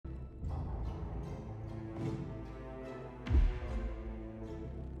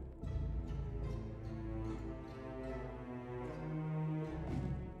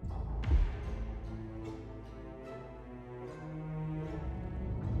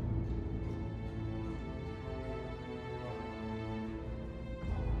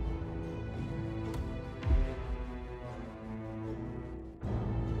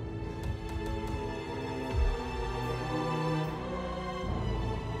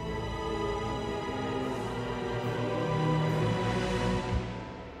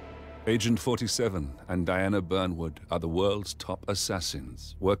Agent 47 and Diana Burnwood are the world's top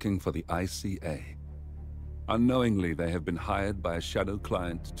assassins working for the ICA. Unknowingly, they have been hired by a shadow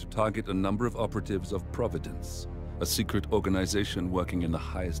client to target a number of operatives of Providence, a secret organization working in the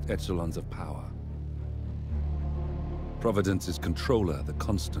highest echelons of power. Providence's controller, the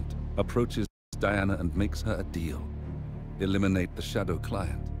Constant, approaches Diana and makes her a deal. Eliminate the shadow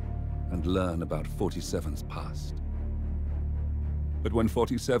client and learn about 47's past. But when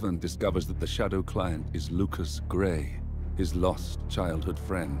 47 discovers that the shadow client is Lucas Gray, his lost childhood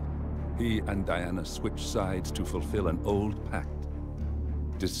friend, he and Diana switch sides to fulfill an old pact: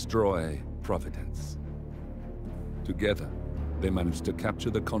 destroy Providence. Together, they manage to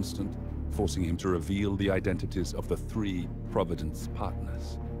capture the Constant, forcing him to reveal the identities of the 3 Providence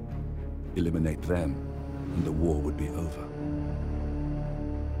partners. Eliminate them, and the war would be over.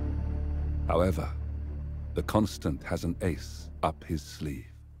 However, the Constant has an ace up his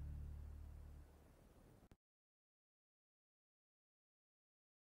sleeve.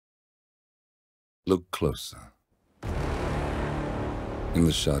 Look closer. In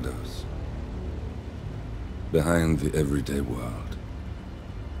the shadows. Behind the everyday world.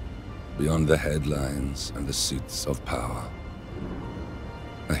 Beyond the headlines and the seats of power.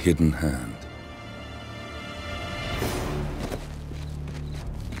 A hidden hand.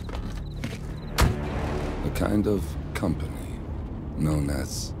 A kind of company known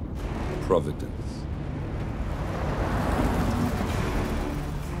as Providence.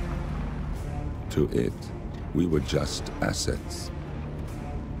 To it, we were just assets.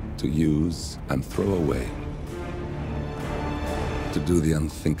 To use and throw away. To do the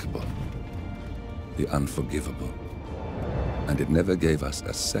unthinkable. The unforgivable. And it never gave us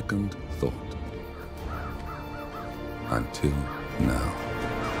a second thought. Until now.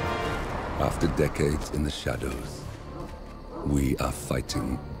 After decades in the shadows, we are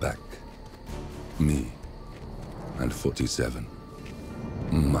fighting back. Me and 47.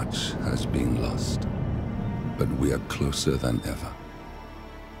 Much has been lost, but we are closer than ever.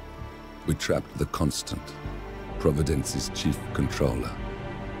 We trapped the Constant, Providence's chief controller,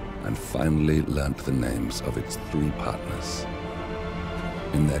 and finally learnt the names of its 3 partners.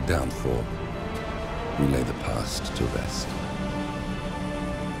 In their downfall, we lay the past to rest.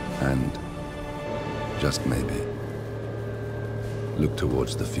 And, just maybe, look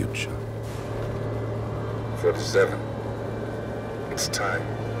towards the future. 47. It's time.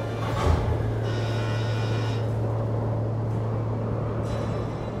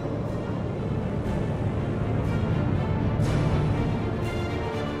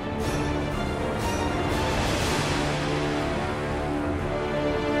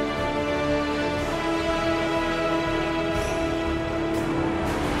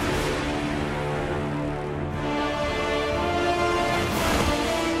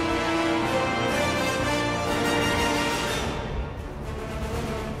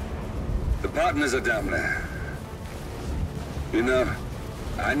 Partners are down there. You know,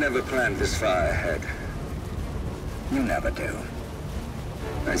 I never planned this far ahead. You never do.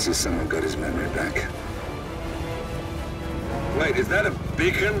 I see someone got his memory back. Wait, is that a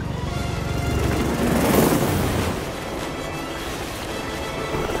beacon?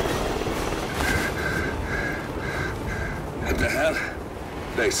 What the hell?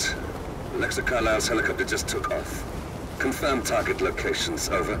 Base. Alexa Carlisle's helicopter just took off. Confirm target locations,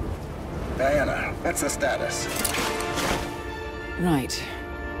 over. Diana, what's the status? Right.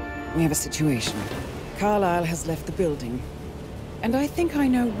 We have a situation. Carlisle has left the building. And I think I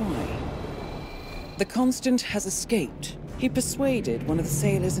know why. The Constant has escaped. He persuaded one of the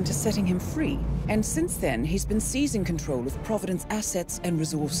sailors into setting him free. And since then, he's been seizing control of Providence assets and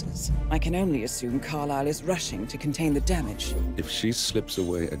resources. I can only assume Carlisle is rushing to contain the damage. If she slips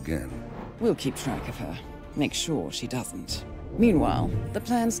away again... We'll keep track of her. Make sure she doesn't. Meanwhile, the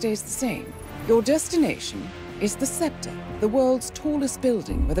plan stays the same. Your destination is the Scepter, the world's tallest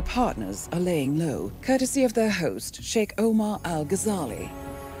building where the partners are laying low, courtesy of their host, Sheikh Omar Al-Ghazali.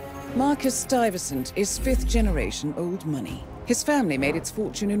 Marcus Stuyvesant is 5th-generation old money. His family made its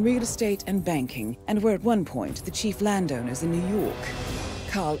fortune in real estate and banking, and were at one point the chief landowners in New York.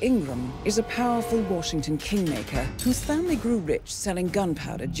 Carl Ingram is a powerful Washington kingmaker whose family grew rich selling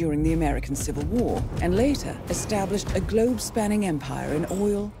gunpowder during the American Civil War, and later established a globe-spanning empire in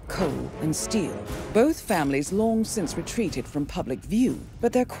oil, coal, and steel. Both families long since retreated from public view,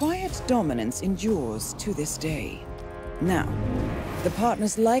 but their quiet dominance endures to this day. Now, the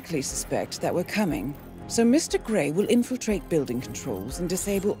partners likely suspect that we're coming, so Mr. Gray will infiltrate building controls and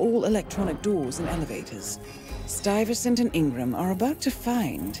disable all electronic doors and elevators. Stuyvesant and Ingram are about to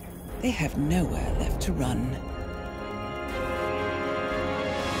find they have nowhere left to run.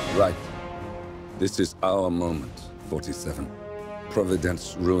 Right. This is our moment, 47.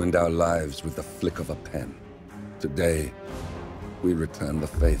 Providence ruined our lives with the flick of a pen. Today, we return the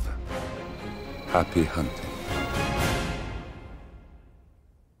favor. Happy hunting.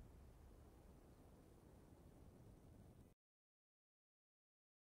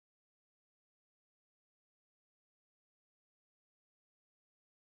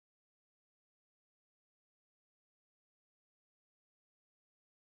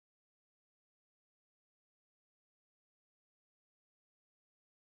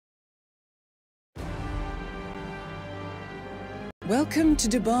 Welcome to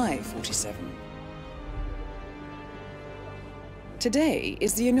Dubai, 47. Today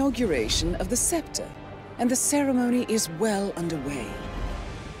is the inauguration of the scepter, and the ceremony is well underway.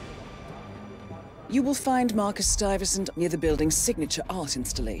 You will find Marcus Stuyvesant near the building's signature art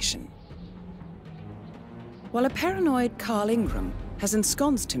installation, while a paranoid Carl Ingram has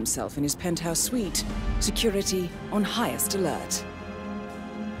ensconced himself in his penthouse suite, security on highest alert.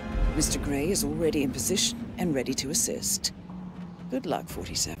 Mr. Gray is already in position and ready to assist. Good luck,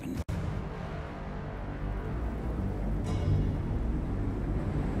 47.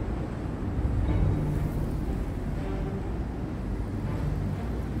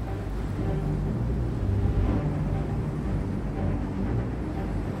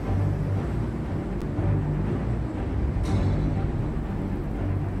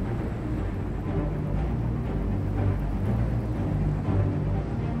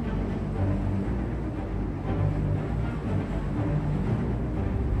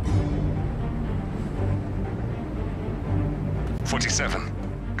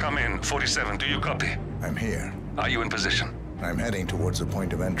 Come in. 47, do you copy? I'm here. Are you in position? I'm heading towards the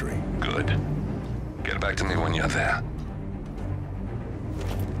point of entry. Good. Get back to me when you're there.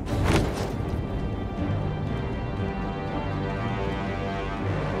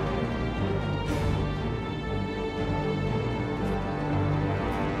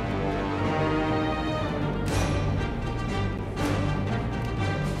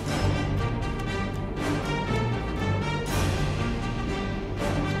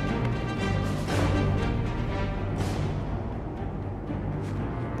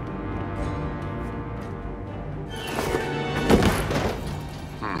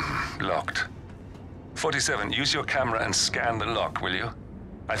 Locked. 47, use your camera and scan the lock, will you?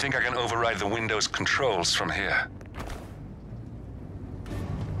 I think I can override the Windows controls from here.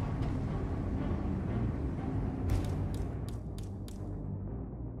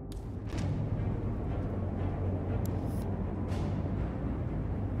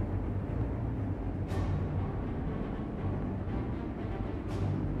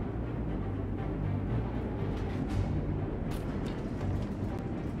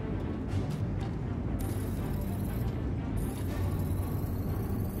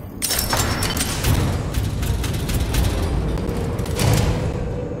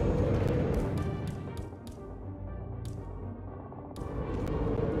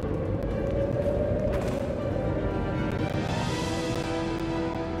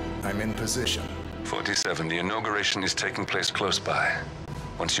 I'm in position. 47, the inauguration is taking place close by.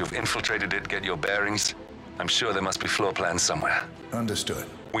 Once you've infiltrated it, get your bearings. I'm sure there must be floor plans somewhere. Understood.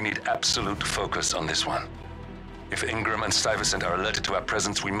 We need absolute focus on this one. If Ingram and Stuyvesant are alerted to our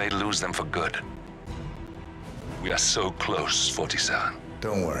presence, we may lose them for good. We are so close, 47.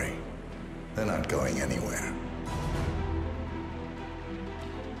 Don't worry. They're not going anywhere.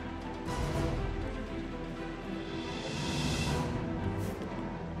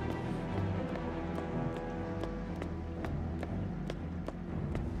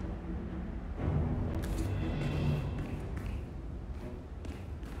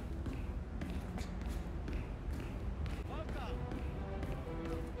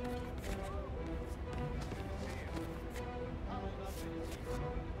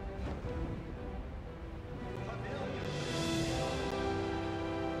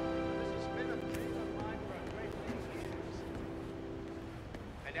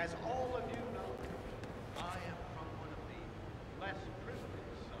 And as all of you know, I am from one of the less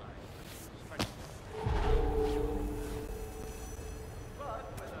privileged sides. But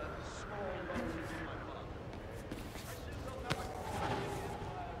with a small loan from my father, I soon built up a company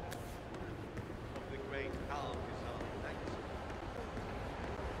of the great Al-Ghazali legacy.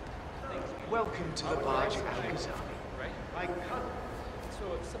 Welcome to the barge, Al-Ghazali. My cousin,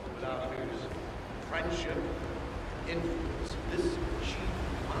 without whose friendship, influence, this chief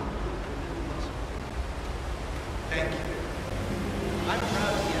thank you. I'm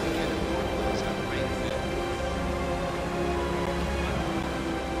proud to yet again inform us how great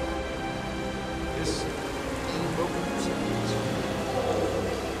this evokes all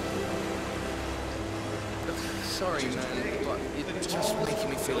sorry, man, but it's just making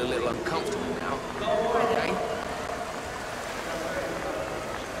me feel a little uncomfortable now. Okay?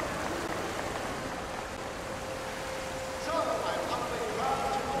 So, I'm humbly proud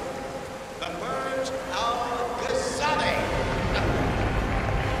to open the Burj Al Ghazali.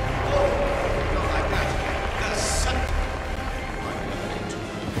 Oh, not like that. The scepter.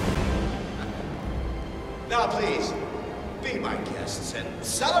 Now, please, be my guests and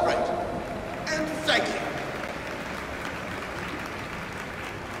celebrate. And thank you.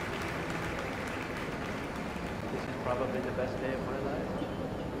 This is probably the best day of my life.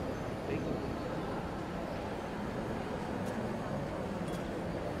 Thank you.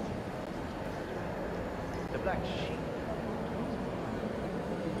 The black sheep.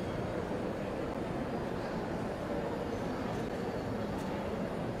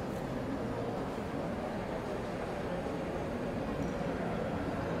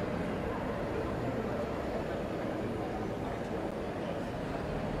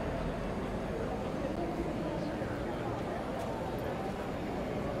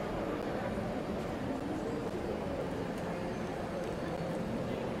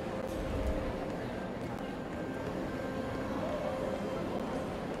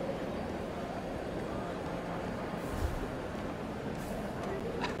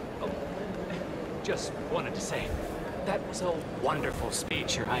 Just wanted to say, that was a wonderful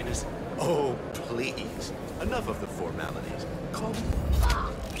speech, Your Highness. Oh, please. Enough of the formalities. Call me.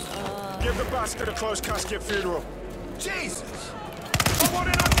 Give the bastard a closed casket funeral. Jesus! I want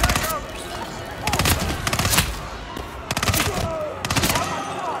it on takeout!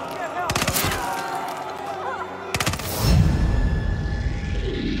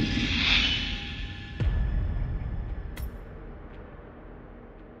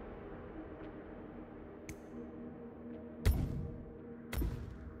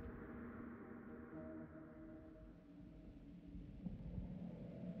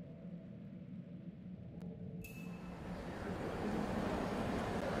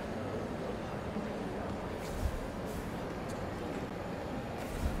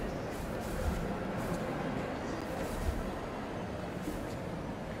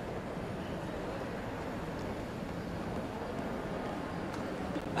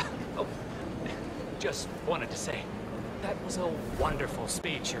 Just wanted to say, that was a wonderful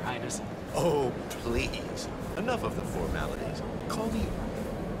speech, Your Highness. Oh, please. Enough of the formalities. Call me.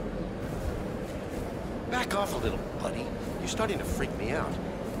 Back off a little, buddy. You're starting to freak me out.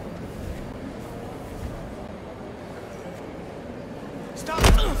 Stop!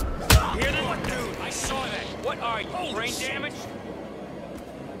 Hear that? Dude, I saw that. What are you, brain damaged?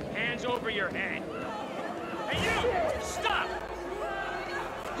 Hands over your head. Hey, you! Stop!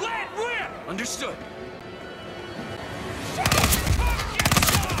 Let rip! Understood.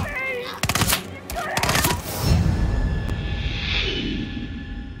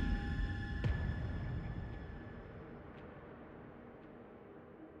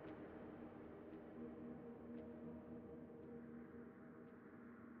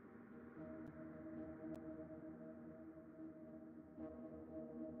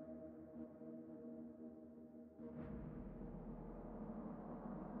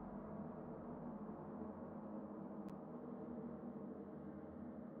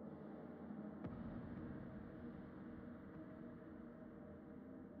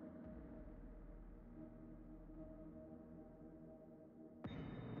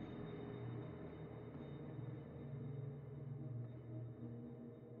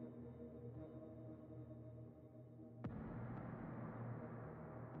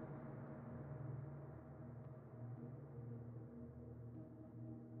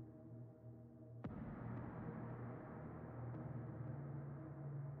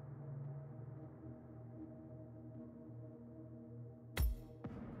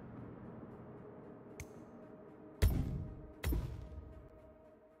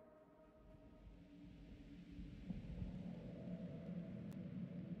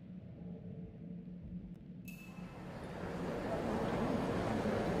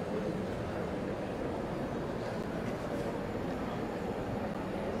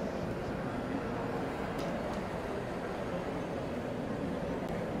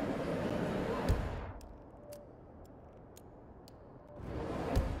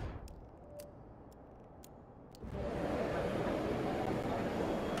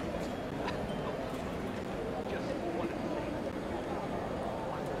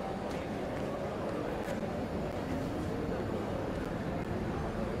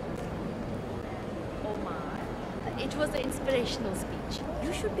 It was an inspirational speech.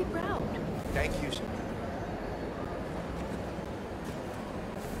 You should be proud. Thank you, sir.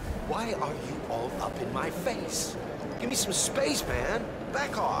 Why are you all up in my face? Give me some space, man.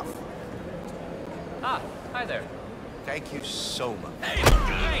 Back off. Ah, hi there. Thank you so much.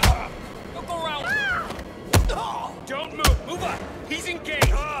 Hey! Don't go around! Don't move! Move up! He's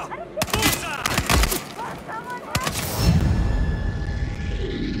engaged! Bullseye!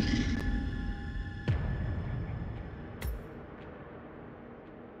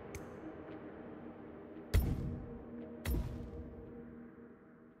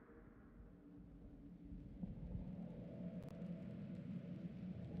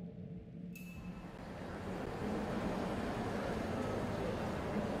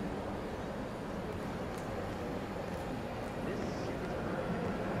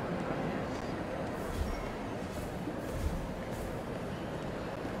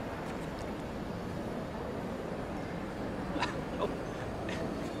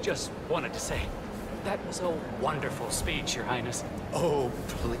 Just wanted to say, that was a wonderful speech, Your Highness. Oh,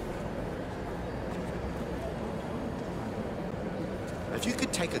 please. If you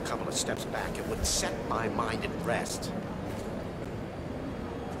could take a couple of steps back, it would set my mind at rest.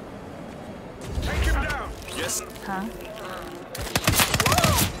 Take him down! Yes. Huh?